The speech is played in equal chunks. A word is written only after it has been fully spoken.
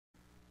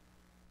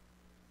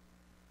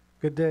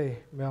Good day,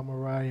 Mount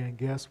Moriah and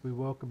guests. We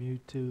welcome you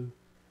to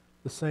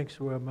the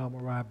sanctuary of Mount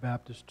Moriah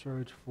Baptist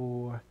Church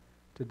for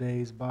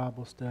today's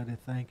Bible study.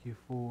 Thank you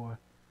for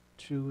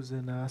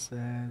choosing us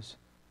as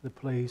the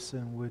place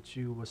in which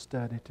you will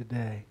study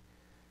today.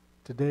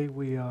 Today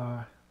we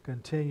are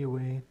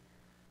continuing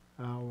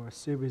our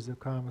series of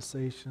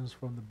conversations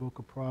from the book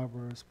of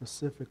Proverbs,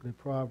 specifically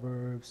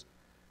Proverbs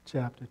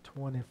chapter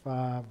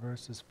 25,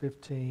 verses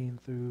 15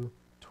 through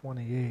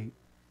 28.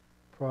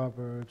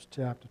 Proverbs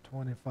chapter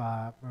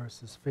 25,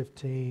 verses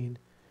 15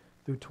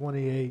 through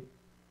 28.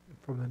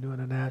 From the New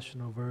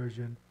International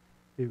Version,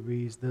 it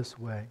reads this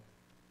way.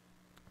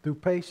 Through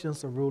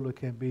patience a ruler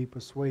can be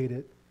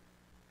persuaded,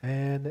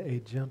 and a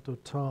gentle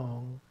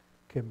tongue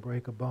can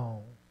break a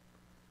bone.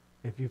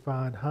 If you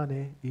find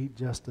honey, eat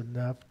just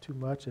enough, too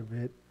much of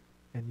it,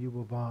 and you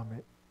will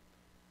vomit.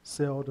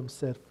 Seldom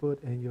set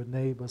foot in your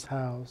neighbor's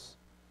house,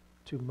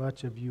 too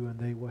much of you, and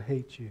they will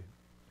hate you.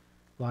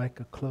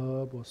 Like a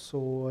club or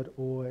sword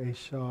or a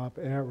sharp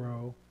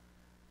arrow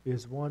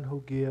is one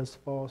who gives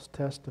false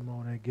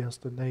testimony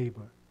against a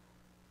neighbor.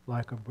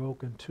 Like a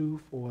broken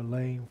tooth or a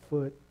lame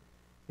foot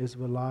is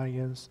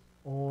reliance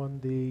on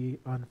the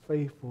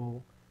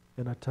unfaithful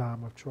in a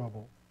time of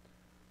trouble.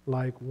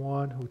 Like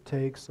one who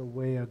takes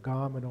away a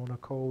garment on a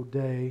cold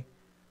day,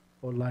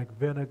 or like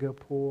vinegar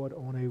poured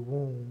on a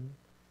wound,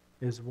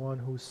 is one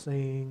who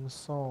sings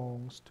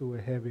songs to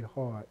a heavy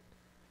heart.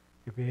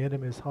 If your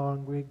enemy is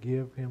hungry,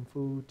 give him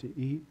food to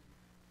eat.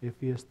 If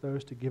he is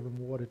thirsty, give him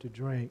water to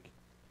drink.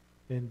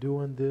 In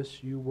doing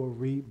this, you will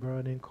reap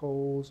burning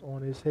coals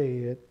on his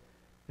head,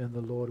 and the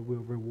Lord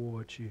will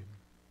reward you.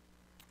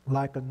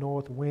 Like a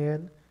north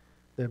wind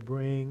that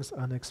brings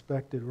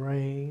unexpected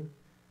rain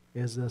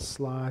is a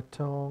sly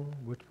tongue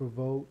which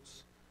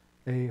provokes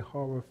a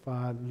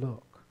horrified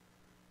look.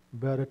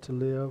 Better to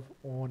live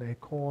on a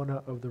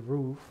corner of the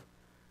roof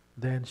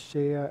than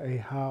share a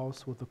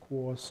house with a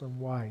quarrelsome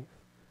wife.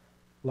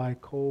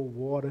 Like cold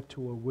water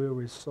to a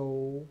weary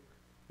soul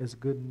is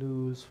good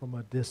news from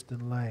a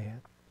distant land.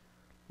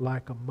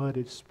 Like a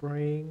muddied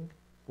spring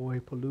or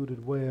a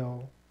polluted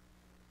well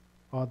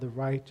are the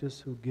righteous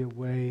who give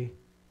way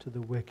to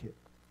the wicked.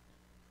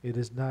 It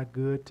is not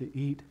good to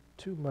eat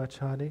too much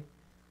honey,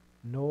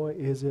 nor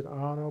is it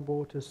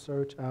honorable to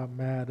search out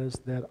matters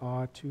that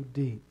are too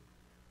deep.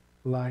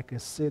 Like a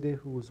city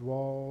whose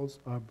walls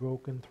are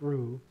broken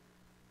through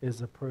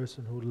is a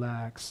person who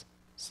lacks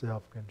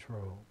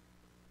self-control.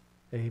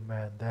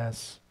 Amen.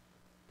 That's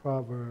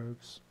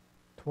Proverbs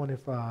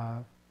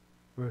 25,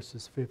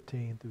 verses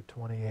 15 through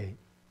 28.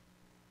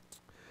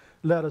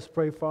 Let us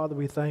pray. Father,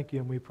 we thank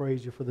you and we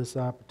praise you for this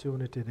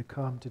opportunity to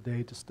come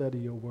today to study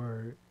your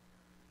word.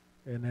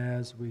 And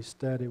as we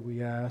study,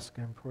 we ask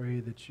and pray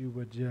that you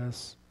would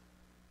just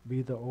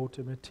be the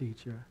ultimate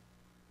teacher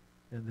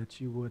and that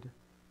you would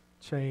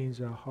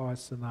change our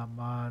hearts and our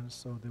minds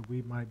so that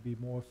we might be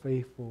more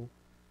faithful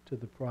to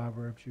the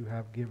proverbs you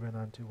have given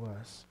unto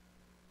us.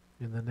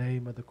 In the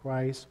name of the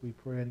Christ, we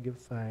pray and give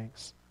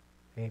thanks.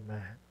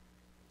 Amen.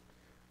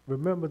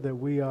 Remember that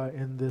we are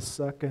in this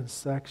second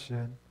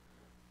section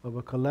of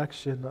a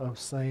collection of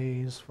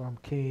sayings from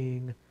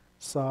King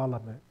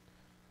Solomon.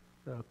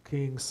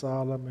 King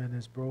Solomon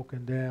is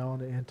broken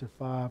down into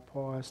 5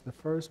 parts. The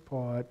first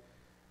part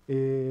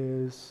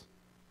is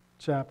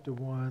chapter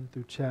 1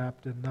 through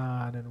chapter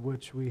 9, in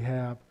which we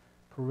have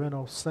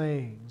parental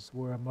sayings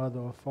where a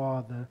mother or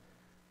father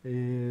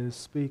is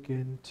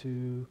speaking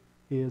to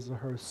his or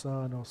her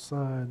son or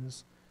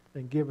sons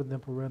and giving them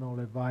parental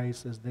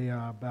advice as they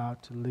are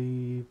about to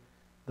leave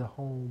the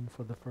home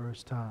for the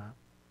first time.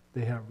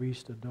 They have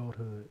reached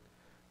adulthood.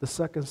 The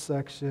second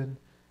section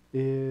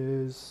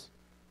is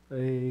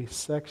a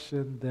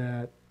section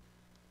that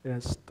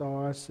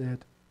starts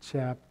at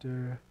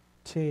chapter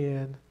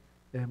 10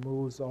 and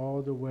moves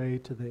all the way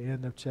to the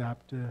end of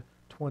chapter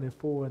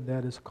 24, and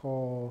that is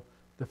called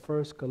the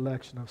first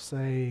collection of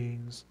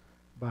sayings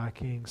by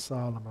King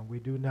Solomon. We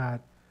do not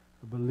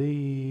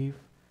believe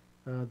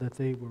that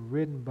they were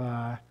written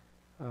by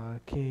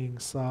King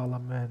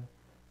Solomon.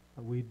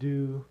 We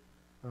do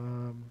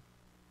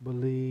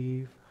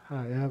believe,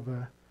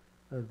 however,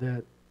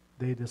 that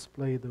they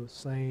display the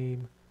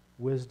same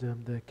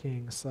wisdom that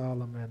King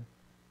Solomon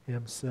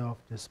himself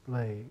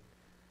displayed.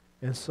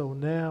 And so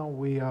now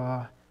we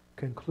are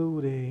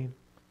concluding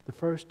the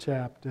first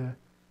chapter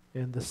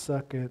in the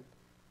second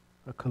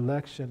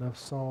collection of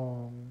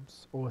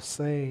songs or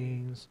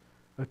sayings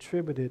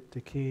attributed to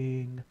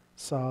King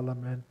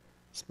Solomon,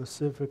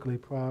 specifically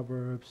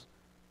Proverbs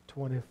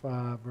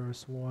 25,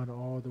 verse 1,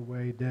 all the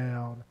way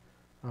down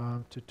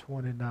to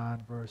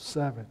 29, verse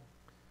 7.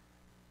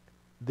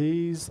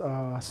 These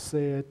are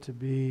said to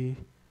be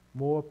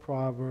more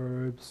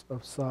Proverbs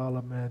of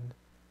Solomon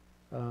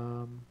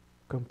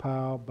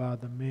compiled by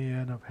the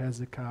men of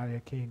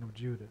Hezekiah, king of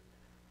Judah.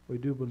 We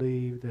do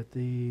believe that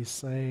these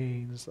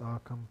sayings are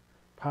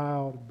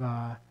compiled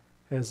by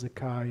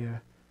Hezekiah,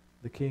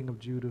 the king of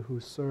Judah, who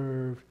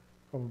served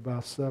from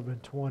about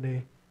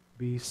 720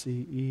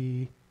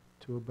 BCE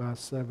to about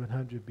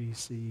 700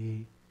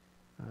 BCE.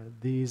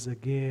 These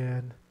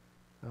again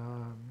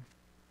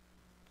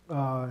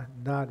are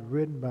not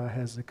written by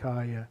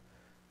Hezekiah,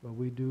 but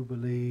we do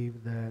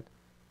believe that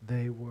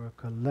they were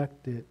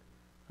collected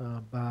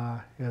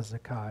by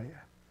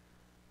Hezekiah.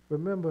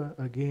 Remember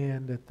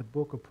again that the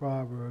book of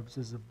Proverbs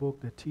is a book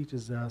that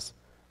teaches us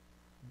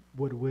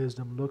what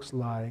wisdom looks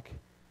like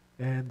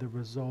and the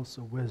results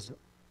of wisdom.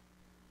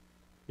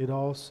 It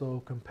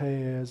also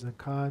compares and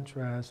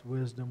contrasts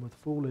wisdom with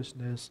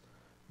foolishness,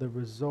 the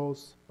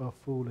results of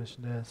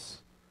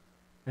foolishness,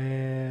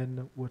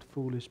 and what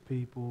foolish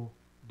people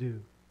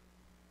do,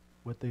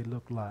 what they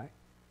look like.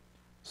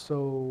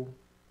 So,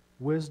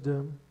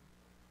 wisdom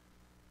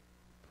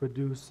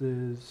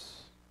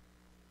produces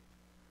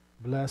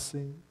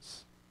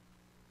blessings,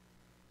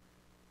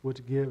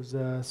 which gives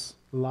us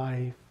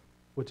life,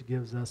 which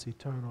gives us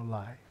eternal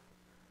life.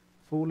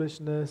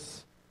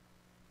 Foolishness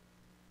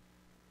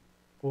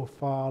or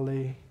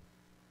folly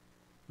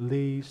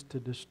leads to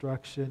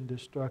destruction,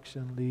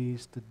 destruction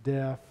leads to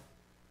death,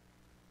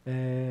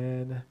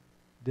 and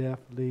death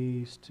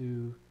leads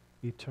to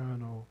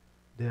eternal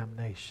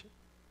damnation.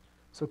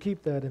 So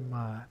keep that in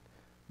mind.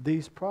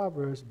 These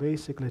proverbs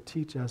basically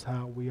teach us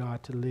how we are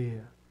to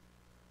live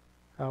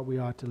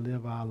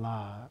our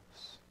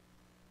lives,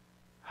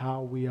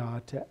 how we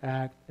are to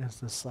act in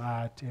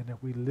society. And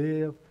if we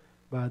live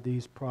by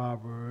these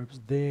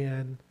proverbs,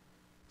 then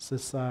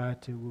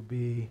society will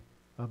be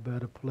a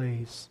better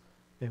place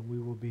and we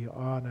will be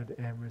honored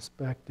and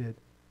respected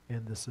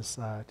in the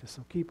society.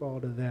 So keep all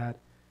of that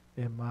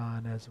in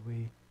mind as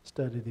we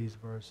study these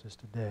verses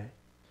today.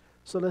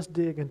 So let's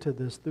dig into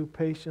this. Through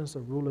patience, a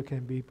ruler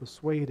can be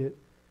persuaded,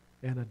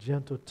 and a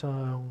gentle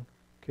tongue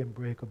can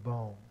break a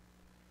bone.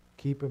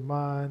 Keep in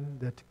mind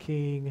that the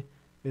king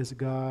is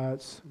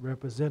God's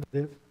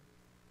representative.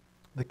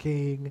 The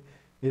king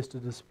is to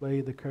display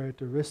the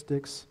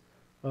characteristics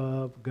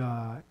of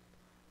God.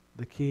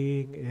 The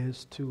king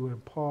is to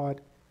impart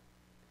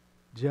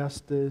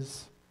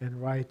justice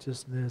and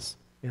righteousness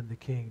in the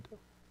kingdom.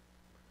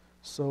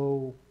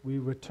 So we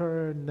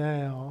return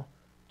now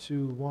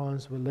to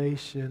one's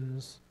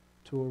relations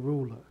to a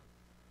ruler.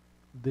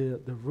 The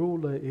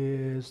ruler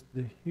is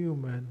the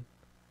human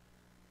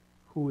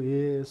who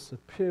is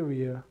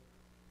superior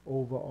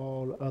over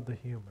all other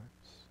humans.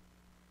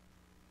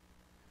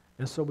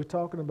 And so we're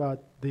talking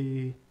about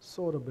the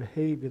sort of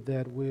behavior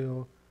that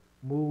will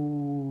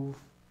move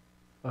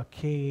a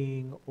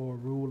king or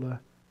ruler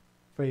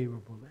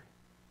favorably.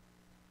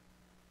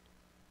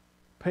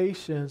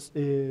 Patience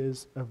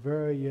is a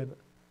variant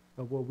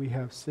of what we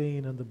have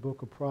seen in the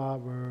book of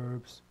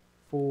Proverbs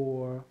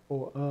for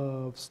or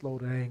of slow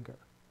to anger.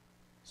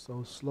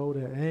 So slow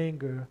to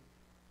anger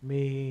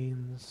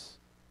means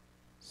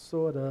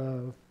sort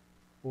of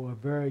or a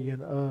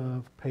variant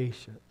of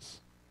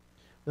patience.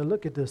 Now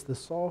look at this. The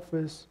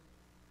softest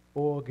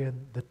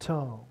organ, the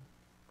tongue,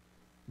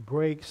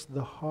 breaks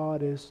the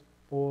hardest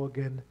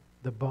organ,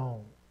 the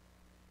bone.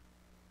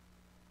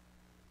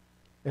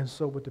 And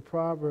so what the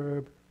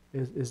proverb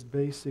is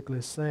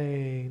basically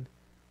saying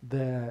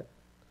that,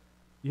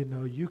 you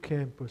know, you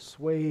can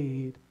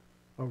persuade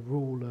a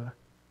ruler,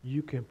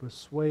 you can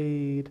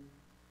persuade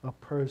a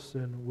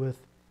person with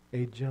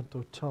a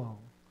gentle tongue,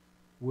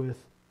 with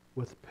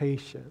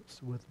patience,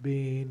 with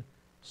being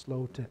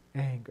slow to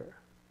anger.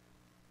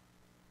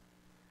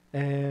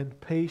 And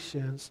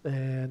patience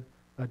and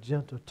a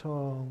gentle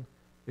tongue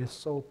is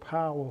so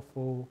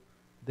powerful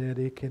that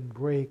it can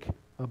break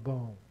a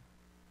bone.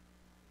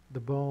 The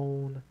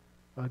bone,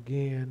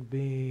 again,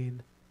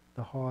 being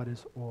the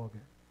hardest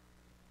organ.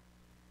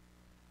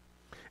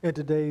 In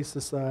today's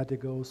society,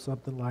 it goes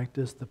something like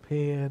this: the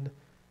pen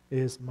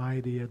is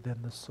mightier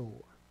than the sword.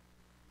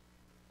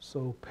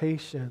 So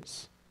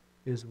patience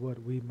is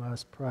what we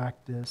must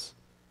practice,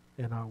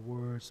 and our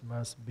words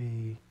must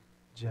be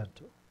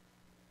gentle.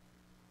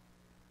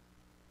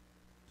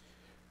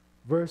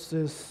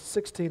 Verses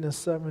 16 and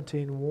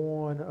 17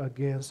 warn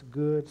against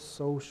good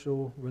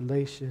social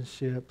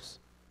relationships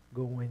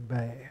going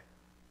bad.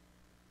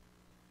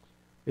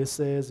 It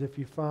says, if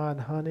you find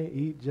honey,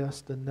 eat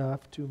just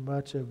enough, too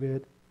much of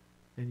it,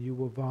 and you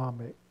will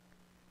vomit.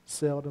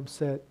 Seldom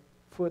set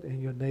foot in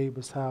your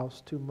neighbor's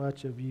house, too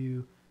much of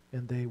you,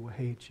 and they will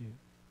hate you.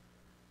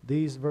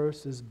 These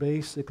verses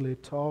basically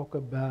talk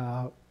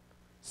about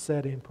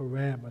setting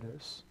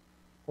parameters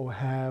or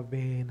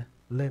having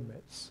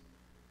limits.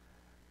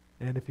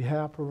 And if you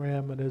have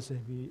parameters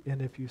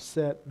and if you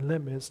set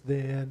limits,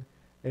 then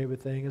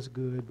everything is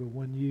good. But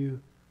when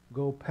you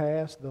go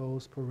past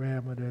those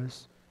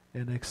parameters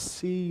and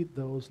exceed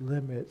those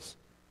limits,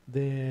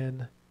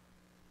 then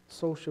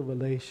social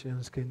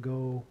relations can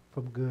go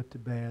from good to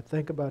bad.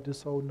 Think about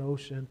this whole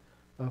notion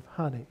of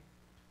honey.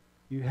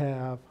 You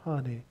have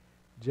honey,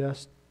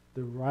 just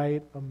the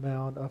right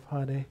amount of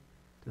honey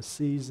to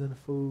season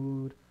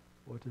food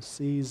or to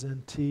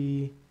season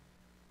tea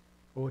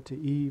or to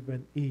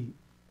even eat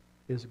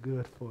is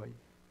good for you.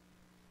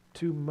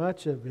 Too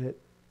much of it,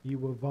 you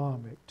will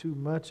vomit. Too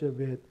much of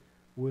it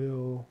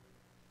will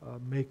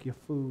make your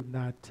food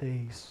not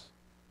taste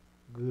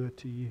good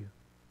to you.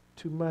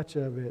 Too much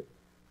of it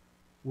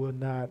will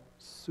not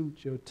suit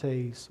your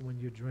taste when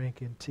you're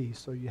drinking tea.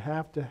 So you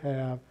have to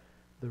have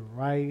the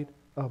right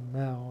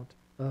amount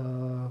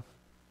of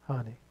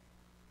honey.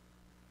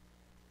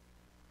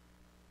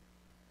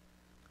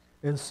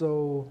 And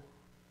so,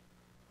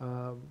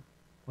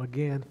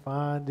 again,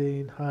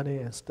 finding honey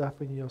and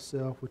stuffing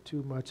yourself with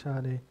too much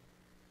honey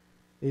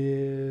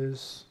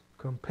is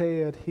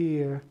compared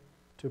here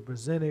to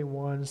presenting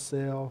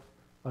oneself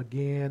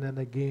again and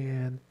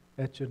again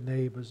at your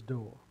neighbor's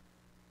door.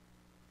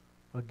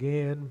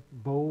 Again,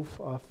 both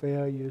are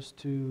failures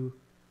to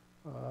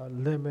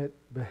limit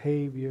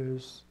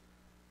behaviors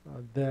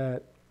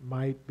that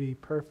might be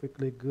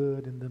perfectly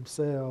good in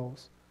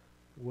themselves.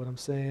 What I'm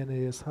saying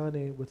is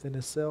honey within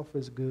itself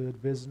is good.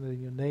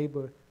 Visiting your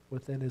neighbor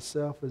within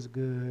itself is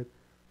good.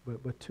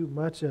 But too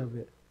much of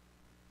it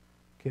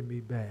can be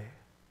bad.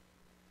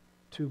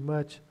 Too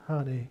much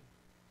honey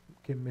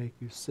can make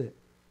you sick.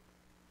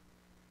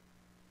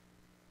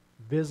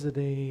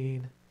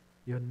 Visiting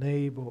your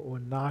neighbor or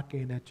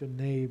knocking at your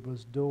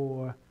neighbor's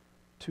door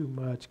too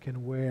much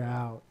can wear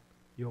out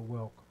your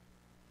welcome.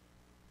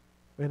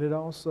 And it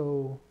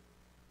also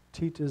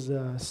teaches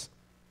us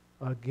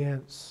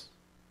against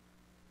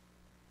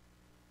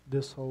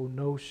this whole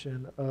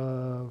notion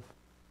of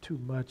too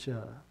much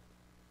of.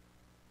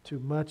 Too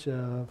much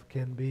of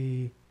can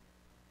be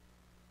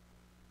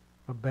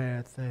a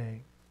bad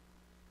thing,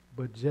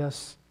 but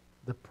just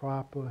the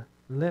proper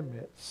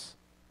limits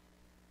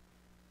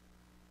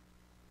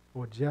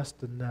or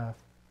just enough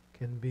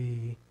can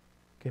be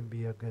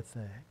a good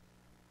thing.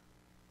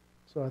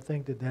 So I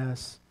think that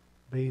that's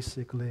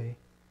basically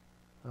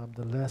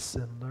the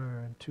lesson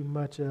learned. Too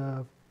much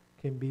of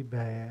can be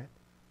bad,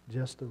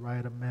 just the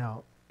right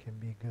amount can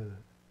be good.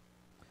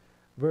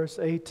 Verse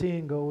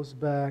 18 goes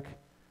back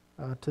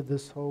to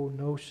this whole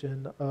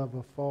notion of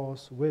a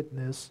false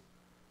witness,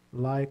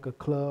 like a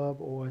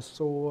club or a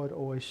sword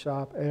or a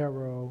sharp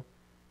arrow,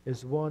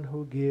 is one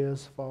who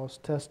gives false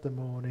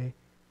testimony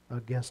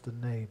against a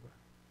neighbor.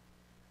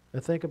 Now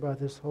think about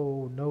this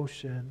whole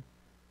notion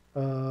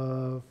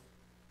of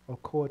a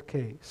court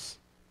case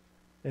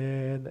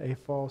and a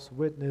false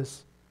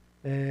witness,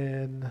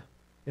 and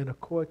in a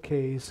court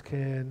case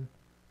can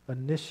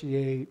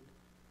initiate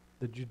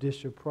the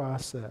judicial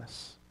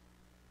process.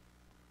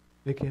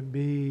 It can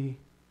be,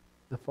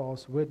 the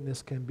false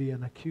witness can be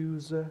an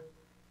accuser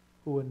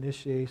who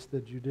initiates the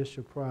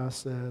judicial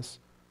process,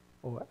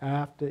 or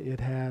after it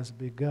has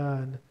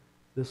begun,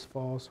 this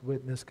false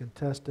witness can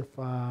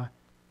testify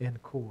in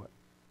court.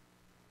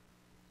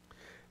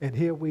 And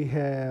here we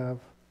have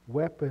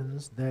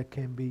weapons that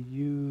can be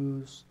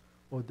used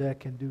or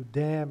that can do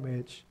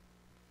damage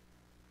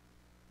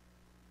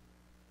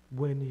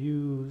when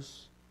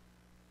used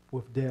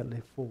with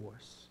deadly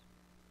force.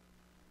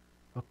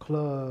 A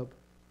club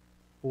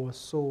or a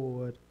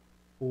sword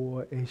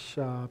or a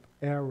sharp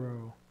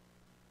arrow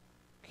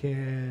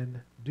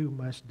can do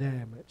much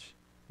damage.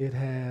 It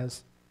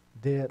has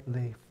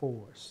deadly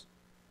force.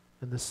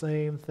 And the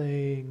same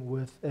thing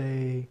with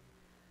a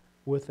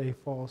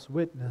false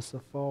witness. A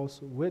false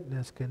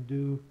witness can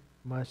do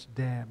much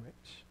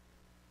damage.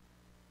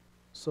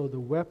 So the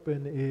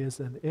weapon is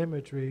an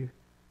imagery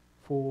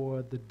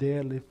for the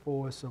deadly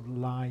force of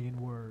lying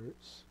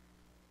words.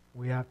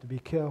 We have to be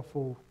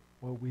careful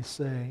what we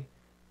say.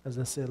 As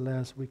I said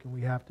last week, and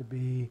we have to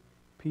be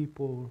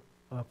people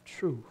of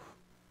truth.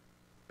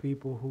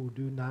 People who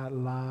do not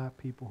lie,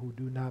 people who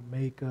do not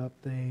make up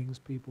things,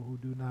 people who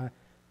do not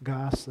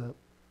gossip,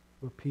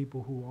 but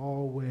people who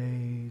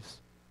always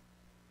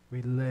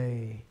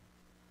relay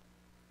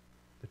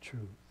the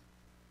truth.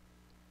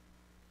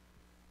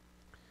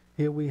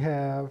 Here we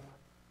have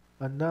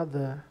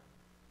another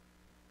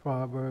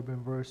proverb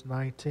in verse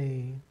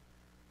 19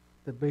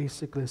 that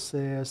basically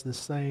says the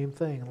same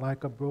thing.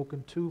 Like a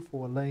broken tooth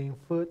or a lame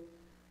foot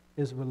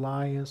is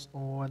reliance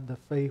on the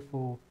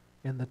faithful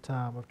in the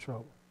time of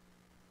trouble.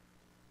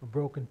 A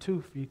broken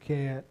tooth, you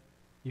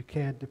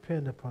can't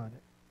depend upon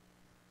it.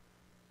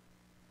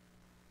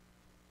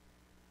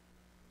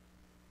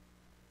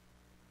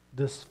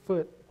 This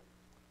foot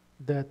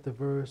that the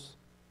verse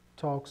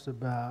talks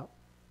about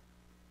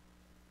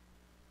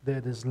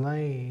that is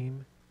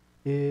lame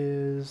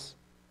is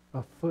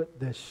a foot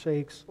that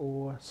shakes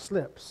or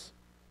slips.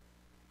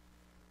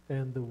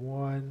 And the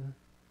one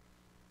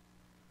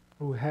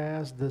who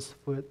has this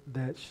foot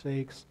that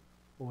shakes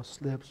or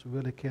slips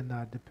really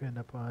cannot depend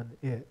upon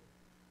it.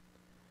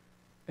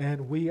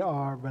 And we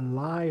are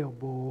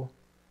reliable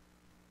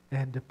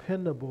and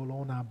dependable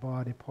on our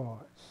body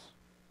parts.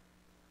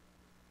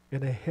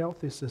 And a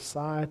healthy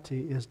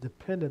society is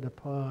dependent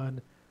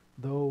upon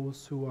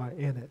those who are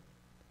in it.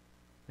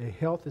 A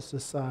healthy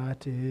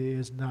society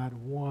is not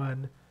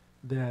one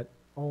that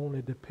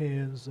only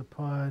depends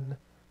upon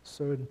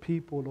certain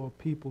people or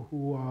people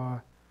who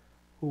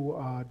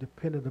are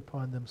dependent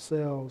upon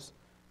themselves.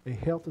 A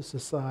healthy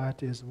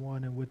society is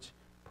one in which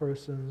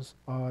persons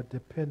are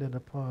dependent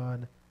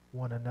upon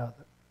one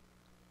another.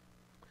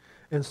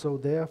 And so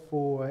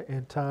therefore,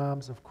 in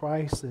times of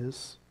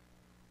crisis,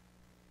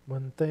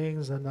 when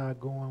things are not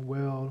going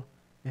well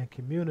in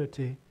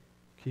community,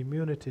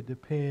 community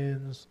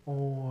depends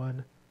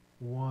on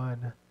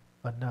one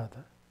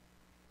another.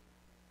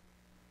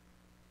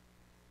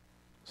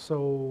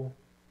 So,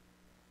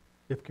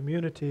 if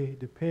community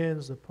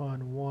depends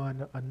upon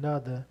one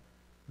another,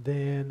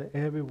 then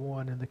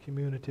everyone in the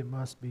community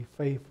must be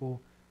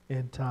faithful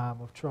in time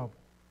of trouble.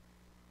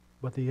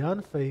 But the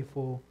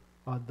unfaithful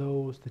are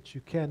those that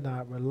you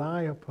cannot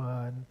rely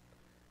upon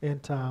in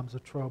times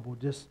of trouble,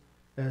 just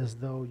as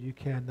though you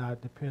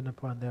cannot depend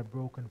upon their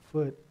broken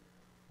foot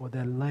or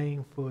their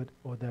lame foot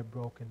or their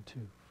broken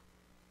tooth.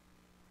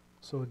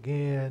 So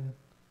again,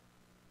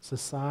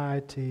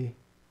 society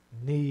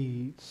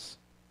needs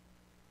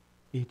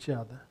each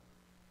other.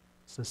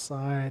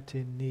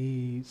 Society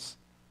needs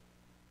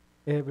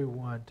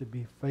everyone to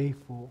be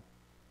faithful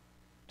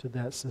to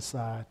that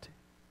society.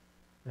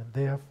 And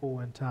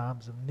therefore, in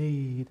times of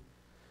need,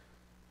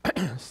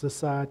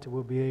 society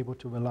will be able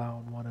to rely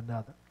on one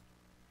another.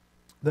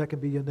 That can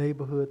be your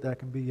neighborhood, that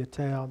can be your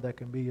town, that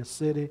can be your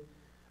city,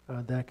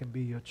 that can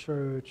be your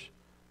church,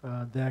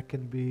 that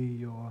can be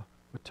your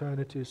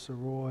fraternity,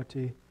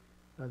 sorority,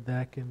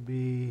 that can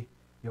be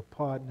your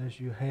partners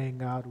you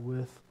hang out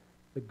with,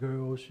 the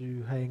girls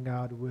you hang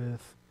out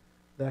with.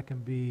 That can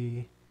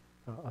be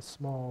a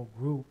small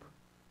group,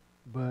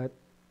 but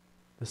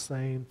the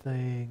same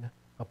thing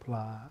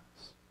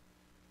applies.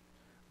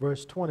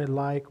 Verse 20,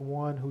 like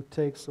one who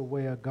takes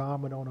away a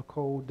garment on a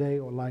cold day,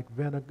 or like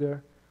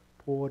vinegar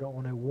poured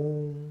on a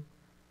wound,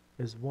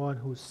 is one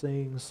who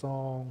sings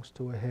songs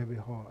to a heavy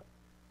heart.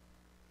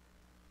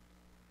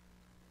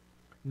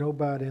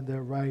 Nobody in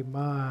their right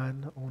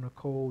mind on a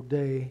cold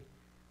day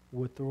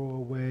would throw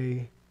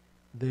away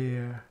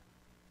their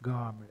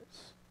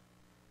garments.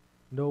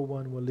 No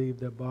one will leave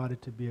their body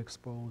to be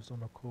exposed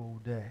on a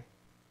cold day.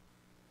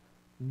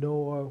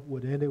 Nor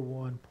would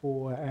anyone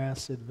pour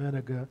acid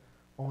vinegar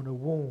on a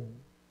wound.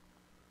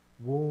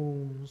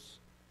 Wounds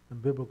in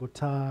biblical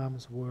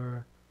times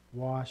were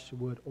washed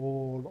with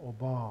oil or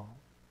balm.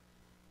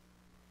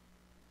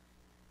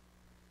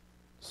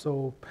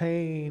 So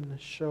pain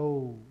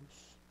shows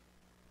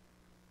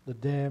the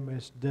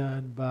damage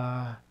done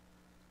by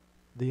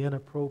the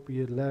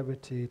inappropriate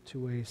levity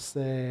to a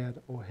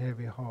sad or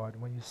heavy heart.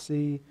 When you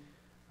see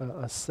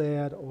a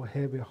sad or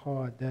heavy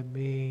heart, that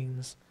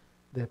means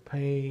that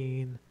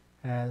pain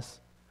has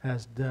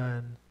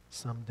done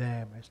some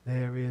damage.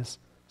 There is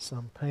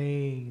some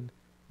pain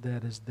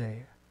that is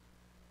there,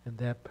 and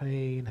that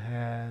pain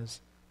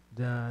has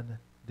done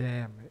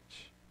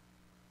damage.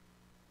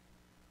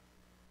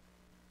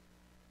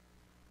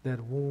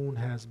 That wound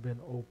has been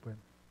opened.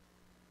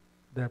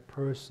 That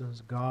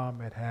person's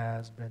garment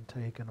has been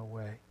taken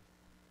away.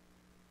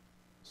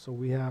 So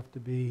we have to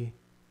be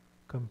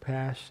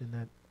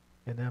compassionate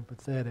and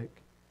empathetic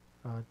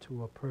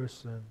to a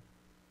person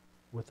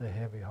with a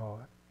heavy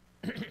heart.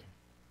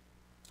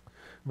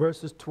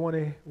 Verses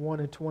 21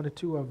 and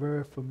 22 are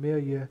very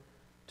familiar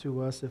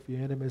to us. If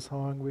your enemy is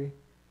hungry,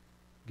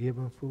 give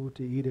him food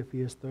to eat. If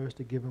he is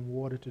thirsty, give him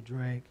water to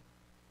drink.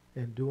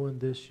 In doing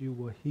this, you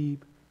will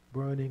heap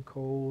burning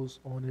coals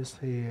on his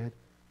head,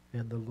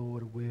 and the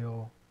Lord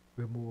will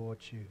reward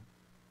you.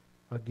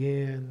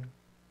 Again,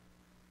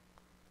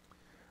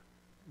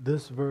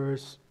 this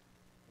verse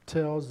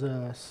tells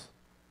us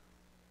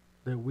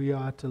that we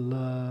are to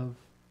love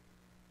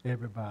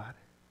everybody.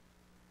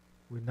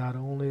 We not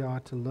only are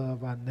to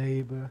love our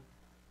neighbor,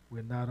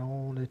 we're not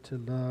only to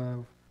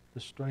love the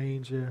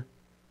stranger,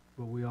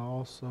 but we are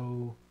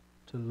also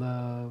to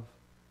love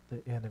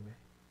the enemy.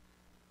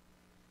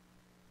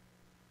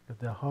 If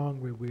they're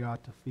hungry, we are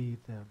to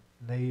feed them.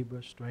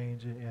 Neighbor,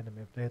 stranger,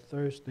 enemy. If they're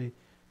thirsty,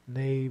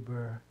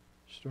 neighbor,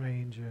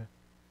 stranger,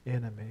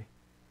 enemy,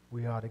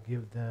 we are to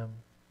give them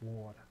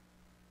water.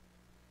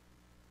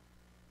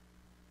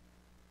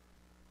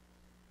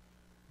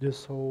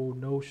 This whole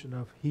notion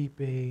of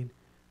heaping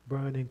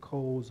burning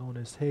coals on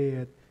his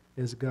head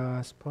is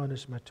God's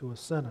punishment to a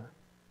sinner.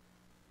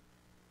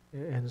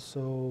 And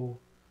so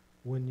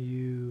when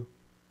you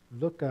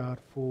look out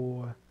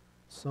for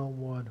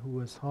someone who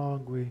is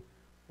hungry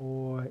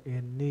or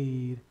in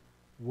need,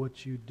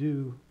 what you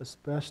do,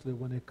 especially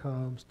when it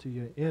comes to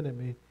your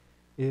enemy,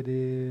 it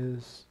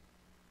is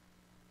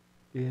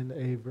in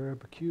a very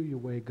peculiar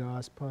way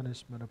God's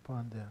punishment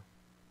upon them.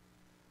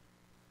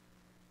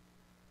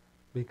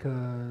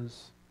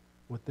 Because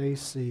what they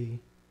see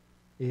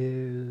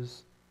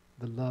is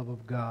the love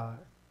of God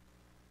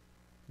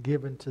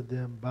given to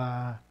them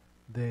by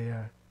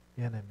their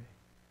enemy.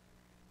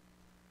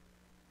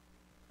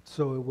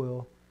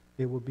 So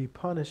it will be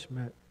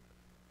punishment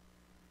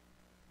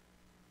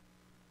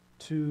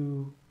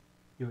to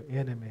your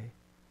enemy,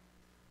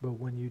 but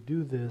when you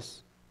do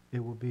this,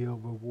 it will be a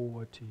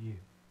reward to you.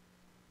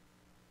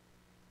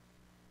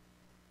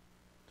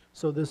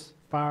 So this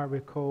fiery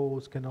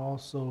coals can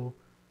also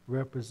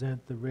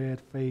represent the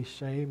red-faced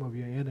shame of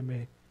your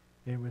enemy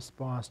in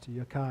response to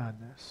your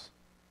kindness.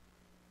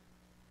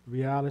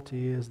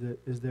 Reality is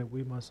that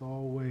we must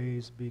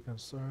always be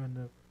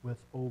concerned with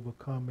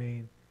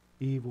overcoming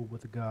evil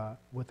with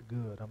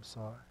good.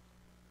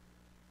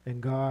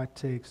 And God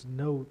takes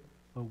note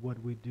of what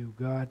we do.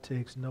 God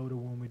takes note of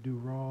when we do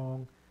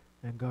wrong,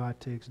 and God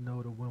takes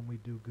note of when we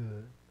do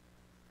good.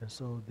 And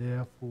so,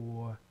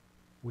 therefore,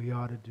 we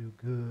ought to do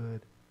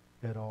good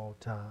at all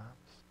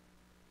times.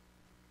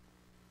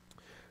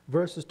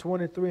 Verses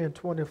 23 and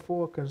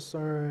 24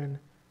 concern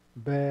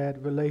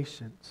bad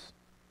relations.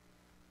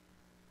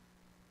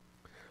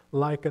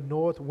 Like a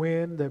north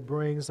wind that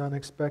brings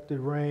unexpected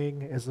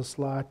rain is a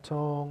sly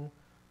tongue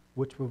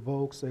which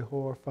provokes a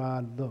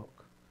horrified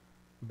look.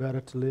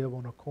 Better to live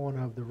on a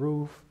corner of the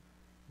roof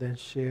than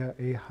share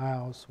a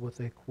house with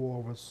a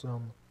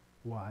quarrelsome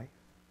wife.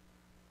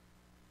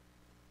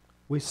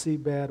 We see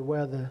bad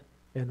weather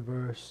in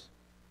verse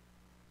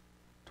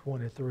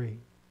 23.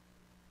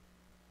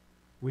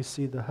 We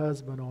see the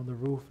husband on the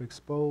roof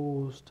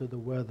exposed to the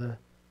weather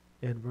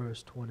in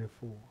verse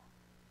 24.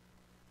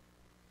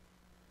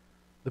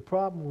 The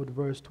problem with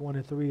verse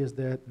 23 is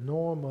that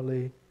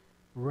normally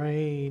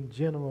rain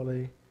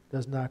generally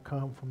does not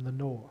come from the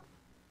north.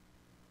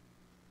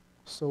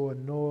 So a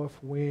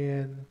north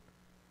wind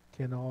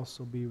can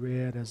also be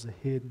read as a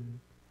hidden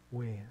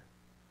wind.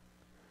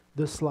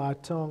 This sly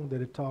tongue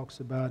that it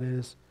talks about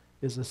is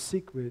a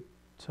secret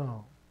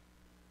tongue.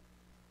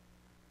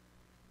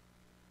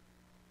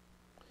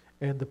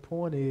 And the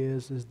point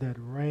is that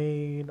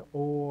rain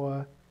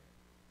or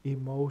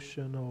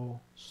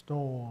emotional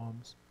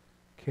storms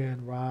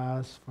can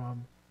rise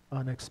from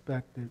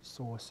unexpected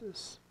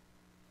sources.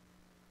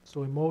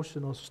 So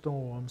emotional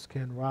storms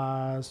can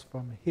rise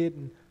from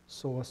hidden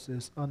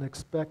sources,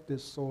 unexpected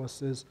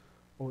sources,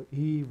 or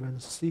even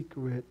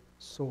secret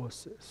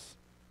sources.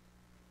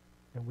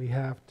 And we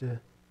have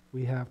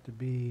to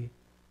be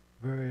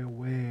very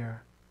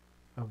aware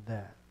of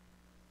that.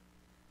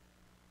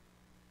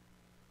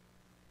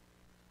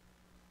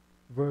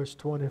 Verse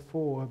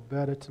 24,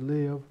 better to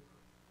live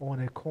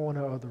on a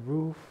corner of the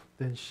roof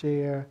than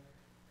share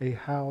a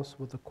house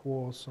with a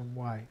quarrelsome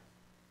wife.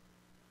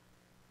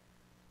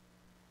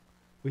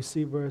 We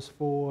see verse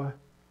 4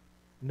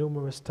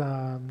 numerous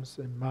times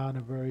in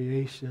minor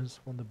variations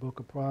from the book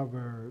of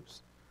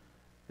Proverbs.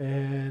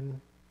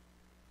 And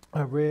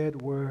I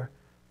read where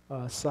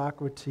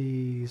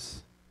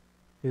Socrates,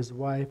 his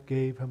wife,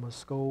 gave him a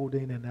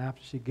scolding, and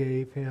after she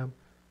gave him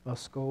a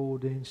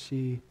scolding,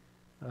 she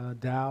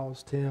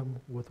doused him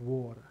with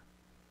water.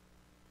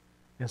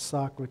 And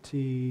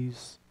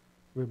Socrates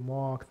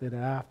remarked that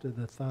after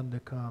the thunder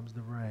comes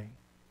the rain.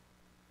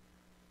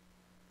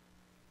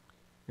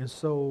 And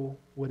so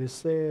what it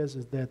says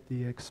is that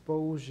the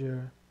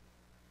exposure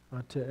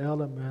to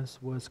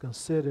elements was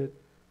considered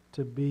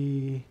to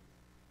be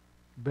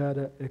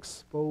better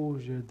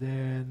exposure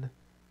than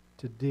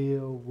to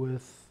deal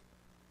with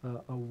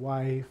a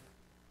wife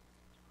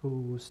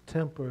whose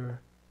temper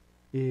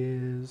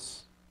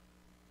is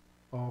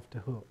off the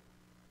hook.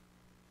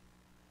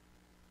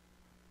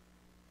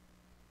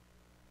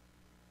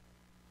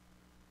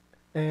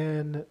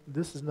 And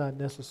this is not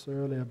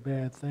necessarily a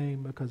bad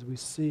thing, because we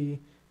see,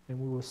 and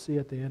we will see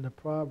at the end of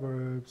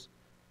Proverbs,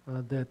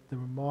 that the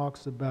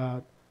remarks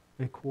about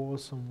a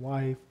quarrelsome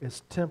wife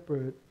is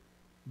tempered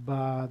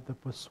by the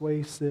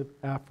persuasive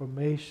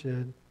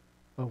affirmation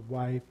of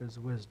wife as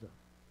wisdom.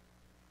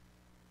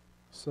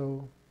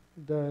 So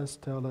it does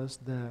tell us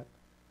that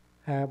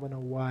having a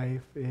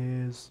wife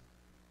is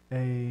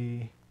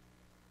a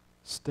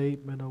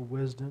statement of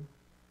wisdom,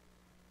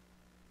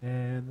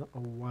 and a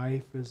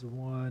wife is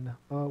one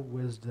of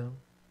wisdom,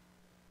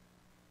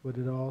 but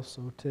it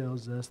also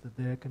tells us that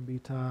there can be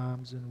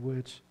times in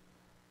which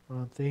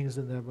things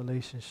in that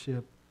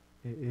relationship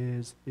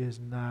is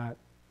not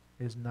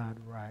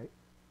right.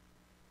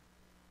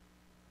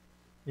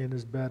 And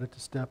it's better to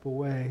step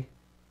away,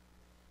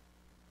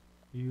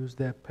 use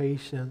that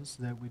patience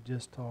that we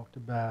just talked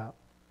about,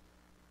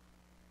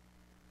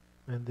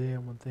 and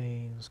then when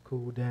things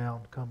cool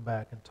down, come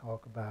back and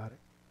talk about it.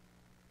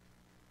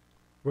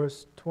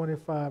 Verse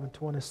 25 and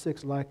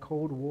 26, like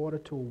cold water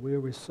to a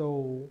weary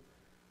soul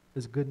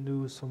is good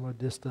news from a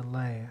distant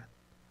land.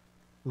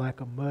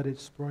 Like a muddied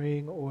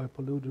spring or a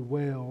polluted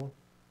well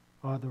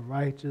are the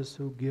righteous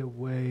who give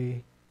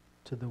way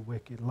to the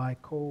wicked.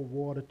 Like cold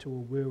water to a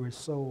weary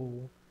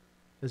soul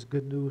is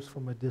good news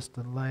from a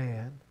distant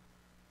land.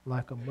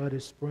 Like a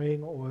muddy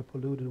spring or a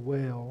polluted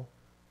well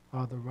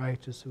are the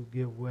righteous who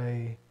give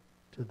way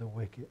to the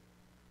wicked.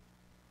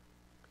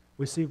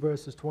 We see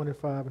verses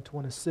 25 and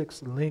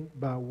 26 linked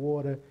by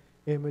water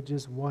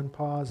images, one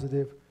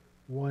positive,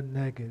 one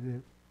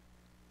negative.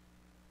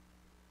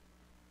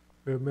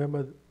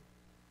 Remember,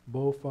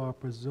 both are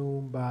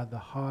presumed by the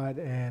hot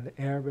and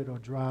arid or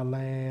dry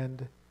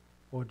land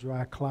or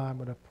dry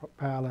climate of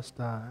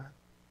Palestine.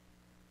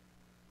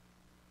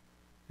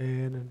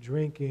 And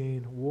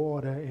drinking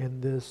water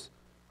in this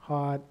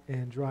hot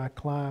and dry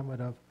climate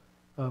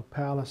of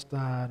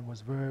Palestine was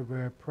very,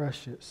 very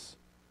precious.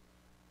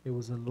 It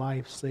was a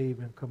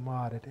life-saving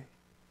commodity.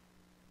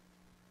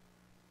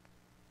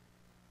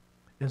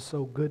 And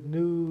so good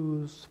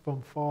news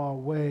from far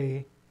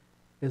away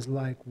is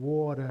like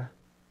water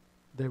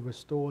that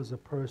restores a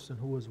person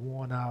who is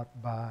worn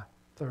out by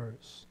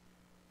thirst.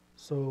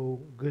 So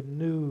good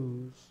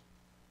news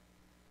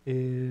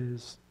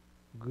is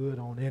good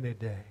on any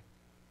day.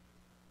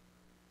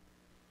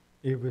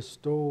 It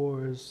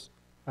restores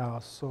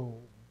our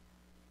soul.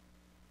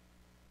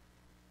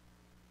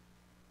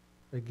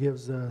 It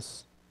gives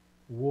us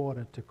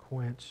water to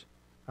quench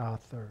our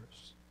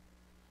thirst.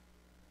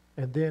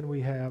 And then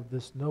we have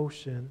this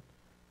notion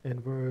in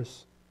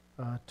verse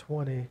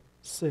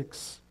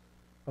 26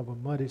 of a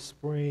muddy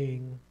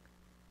spring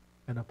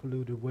and a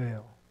polluted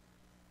well.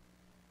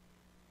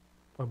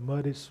 A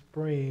muddy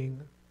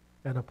spring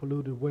and a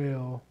polluted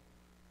well,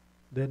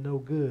 they're no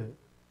good.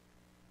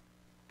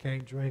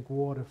 Can't drink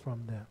water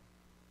from them.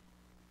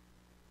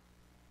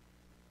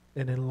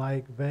 And in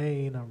like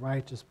vein, a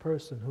righteous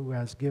person who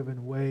has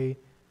given way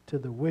to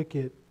the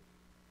wicked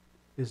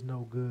is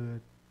no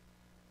good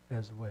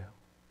as well.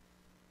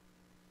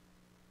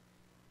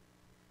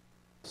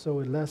 So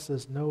it lets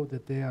us know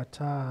that there are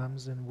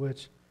times in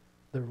which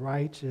the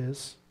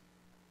righteous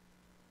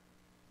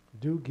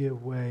do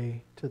give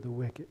way to the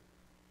wicked.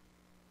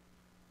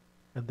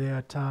 And there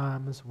are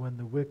times when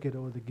the wicked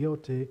or the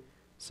guilty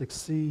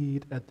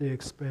succeed at the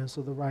expense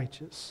of the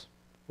righteous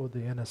or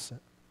the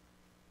innocent.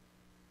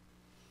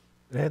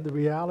 And the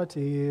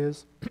reality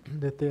is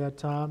that there are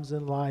times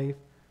in life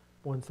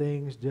when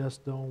things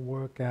just don't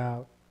work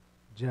out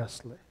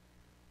justly.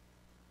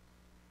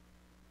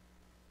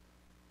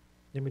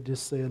 Let me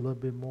just say a little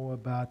bit more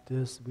about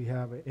this. We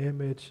have an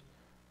image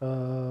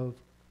of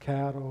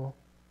cattle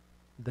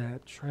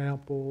that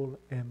trample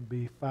and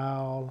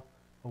befoul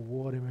a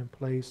watering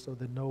place so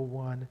that no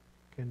one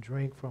can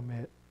drink from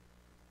it.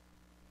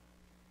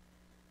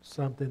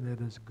 Something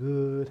that is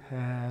good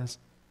has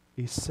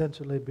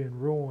essentially been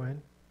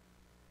ruined.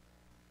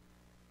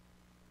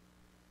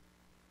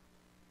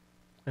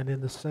 And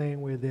in the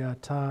same way, there are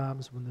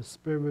times when the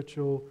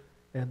spiritual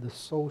and the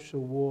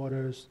social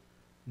waters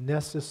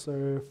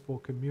necessary for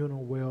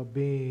communal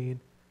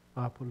well-being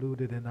are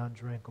polluted and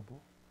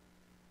undrinkable.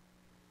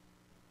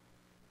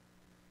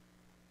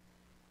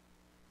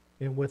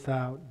 And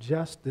without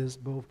justice,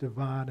 both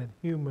divine and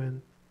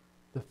human,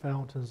 the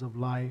fountains of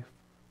life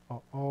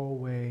are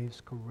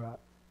always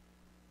corrupt.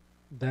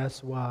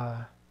 That's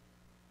why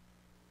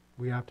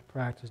we have to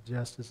practice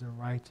justice and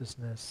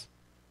righteousness,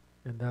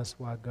 and that's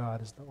why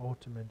God is the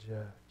ultimate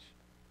judge.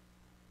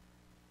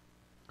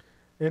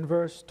 In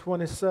verse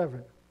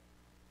 27,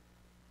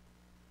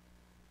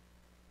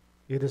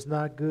 it is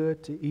not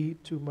good to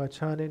eat too much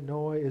honey,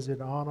 nor is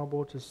it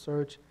honorable to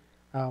search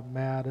out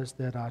matters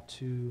that are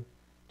too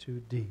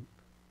deep.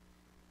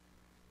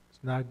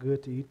 It's not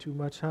good to eat too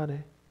much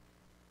honey,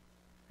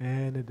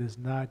 and it is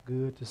not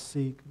good to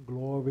seek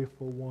glory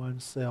for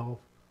oneself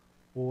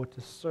or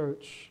to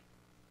search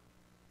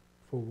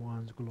for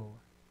one's glory.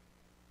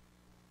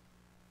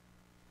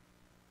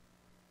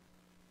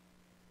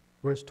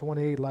 Verse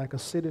 28, like a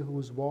city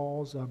whose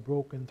walls are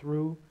broken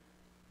through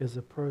is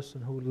a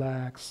person who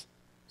lacks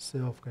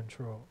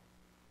self-control.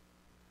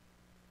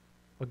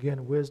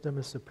 Again, wisdom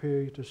is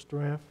superior to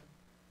strength.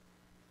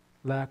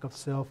 Lack of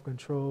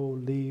self-control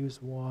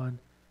leaves one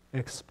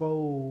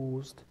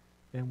exposed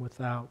and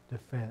without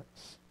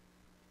defense.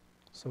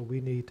 So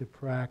we need to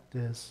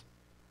practice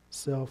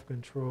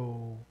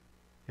self-control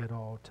at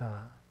all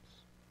times.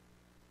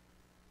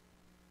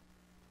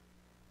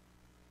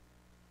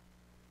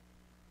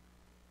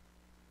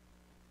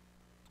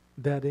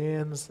 That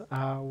ends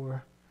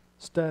our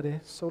study.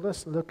 So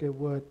let's look at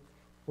what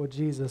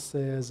Jesus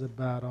says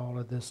about all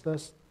of this.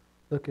 Let's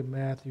look at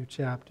Matthew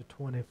chapter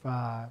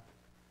 25.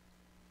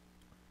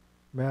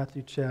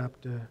 Matthew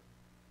chapter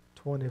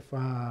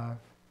 25,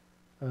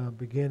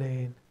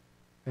 beginning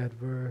at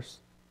verse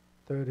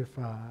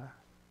 35.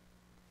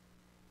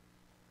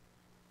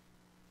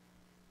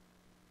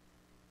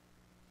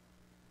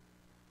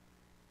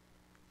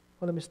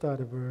 Well, let me start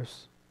at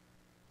verse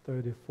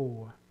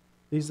 34.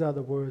 These are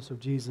the words of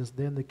Jesus.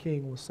 Then the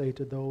king will say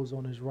to those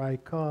on his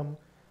right, "Come,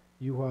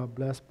 you who are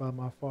blessed by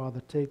my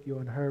Father, take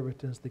your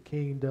inheritance, the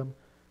kingdom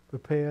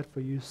prepared for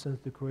you since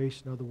the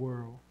creation of the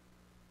world.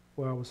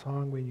 For I was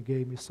hungry, and you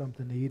gave me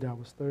something to eat. I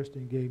was thirsty,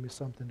 and you gave me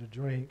something to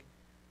drink.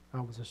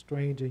 I was a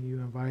stranger, and you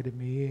invited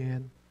me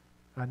in.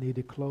 I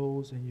needed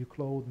clothes, and you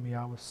clothed me.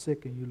 I was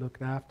sick, and you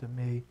looked after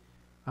me.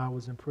 I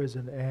was in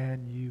prison,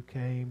 and you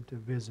came to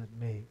visit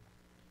me."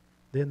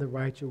 Then the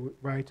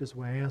righteous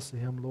will answer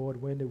him,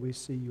 "Lord, when did we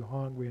see you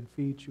hungry and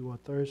feed you, or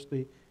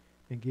thirsty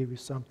and give you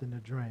something to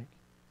drink?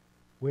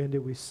 When did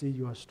we see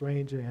you a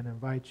stranger and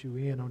invite you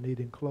in, or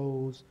needing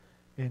clothes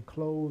and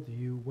clothe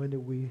you? When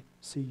did we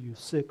see you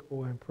sick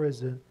or in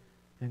prison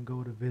and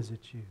go to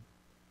visit you?"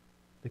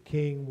 The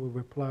king will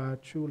reply,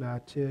 "Truly I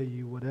tell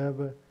you,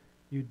 whatever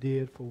you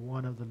did for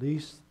one of the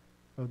least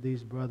of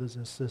these brothers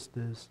and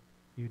sisters,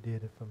 you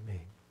did it for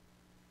me."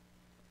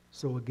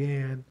 So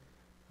again,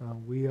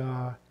 we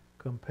are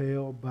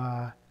compelled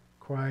by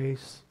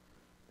Christ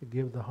to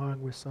give the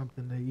hungry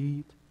something to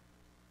eat,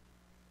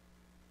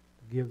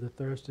 to give the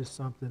thirsty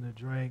something to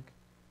drink,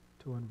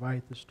 to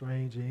invite the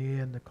stranger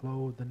in, to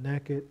clothe the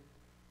naked,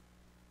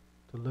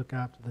 to look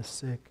after the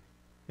sick,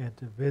 and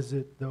to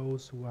visit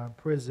those who are in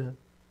prison.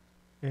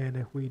 And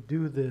if we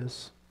do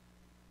this,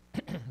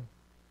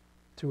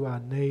 to our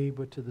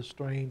neighbor, to the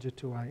stranger,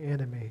 to our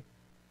enemy,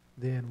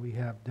 then we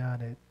have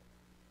done it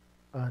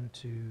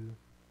unto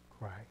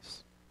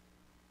Christ.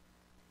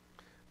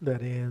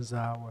 That ends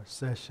our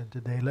session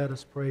today. Let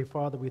us pray.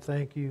 Father, we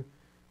thank you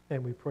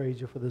and we praise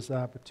you for this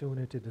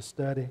opportunity to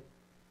study.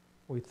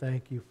 We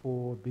thank you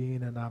for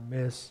being in our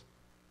midst,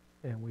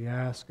 and we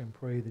ask and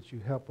pray that you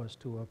help us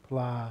to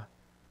apply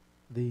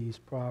these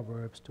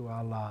proverbs to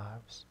our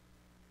lives.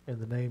 In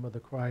the name of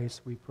the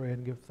Christ, we pray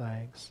and give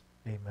thanks.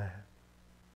 Amen.